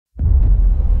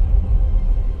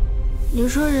你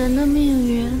说人的命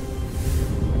运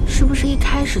是不是一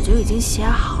开始就已经写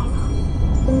好了？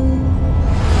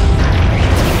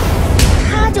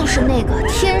他就是那个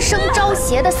天生招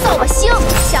邪的扫把星，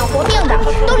想活命的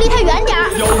都离他远点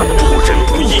儿。妖物助阵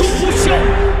不易服消。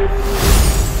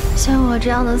像我这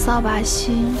样的扫把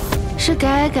星，是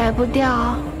改也改不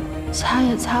掉，擦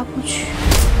也擦不去。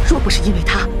若不是因为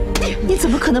他，你怎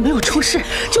么可能没有出事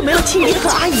就没有亲爹和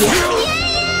阿爷？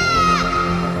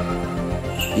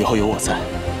以后有我在，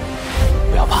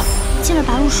不要怕。进了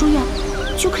白鹿书院，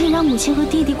就可以让母亲和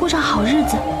弟弟过上好日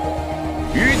子。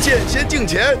于剑仙境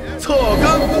前测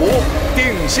根骨，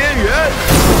定仙缘。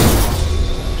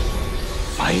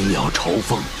百鸟朝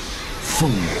凤，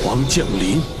凤凰降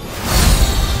临。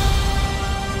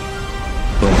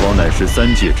凤凰乃是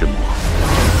3界之魔，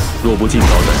若不尽早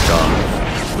斩杀，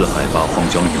四海八荒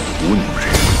将永无牛人。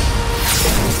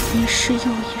一世又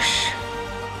一世，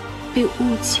被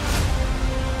误解，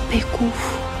被辜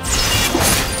负。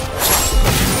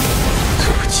对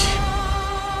不起，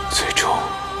最终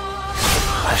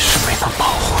还是没能保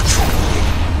护住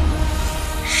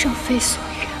你。生非所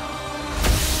愿，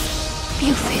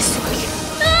病非所愿。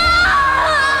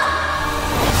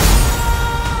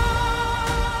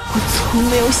我从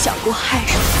没有想过害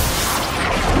人，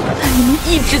但你们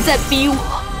一直在逼我，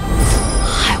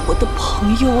害我的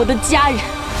朋友，我的家人。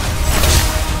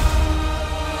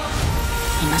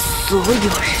你们所有人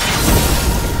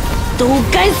都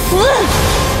该死！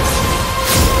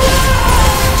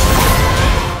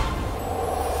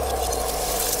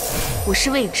我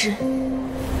是未知，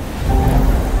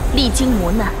历经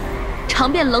磨难，尝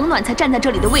遍冷暖才站在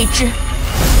这里的未知。